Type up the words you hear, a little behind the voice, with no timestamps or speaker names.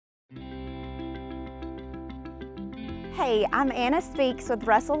Hey, I'm Anna Speaks with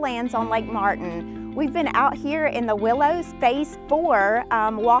Russell Lands on Lake Martin. We've been out here in the Willows Phase 4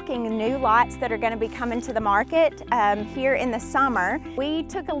 walking new lots that are going to be coming to the market here in the summer. We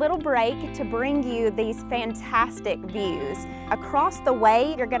took a little break to bring you these fantastic views. Across the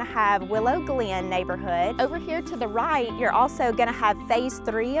way, you're going to have Willow Glen neighborhood. Over here to the right, you're also going to have Phase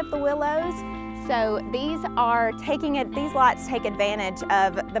 3 of the Willows. So these lots take advantage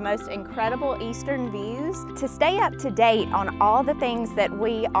of the most incredible eastern views. To stay up to date on all the things that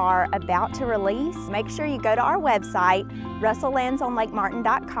we are about to release, make sure you go to our website,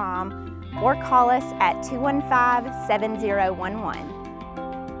 russelllandsonlakemartin.com, or call us at 215-7011.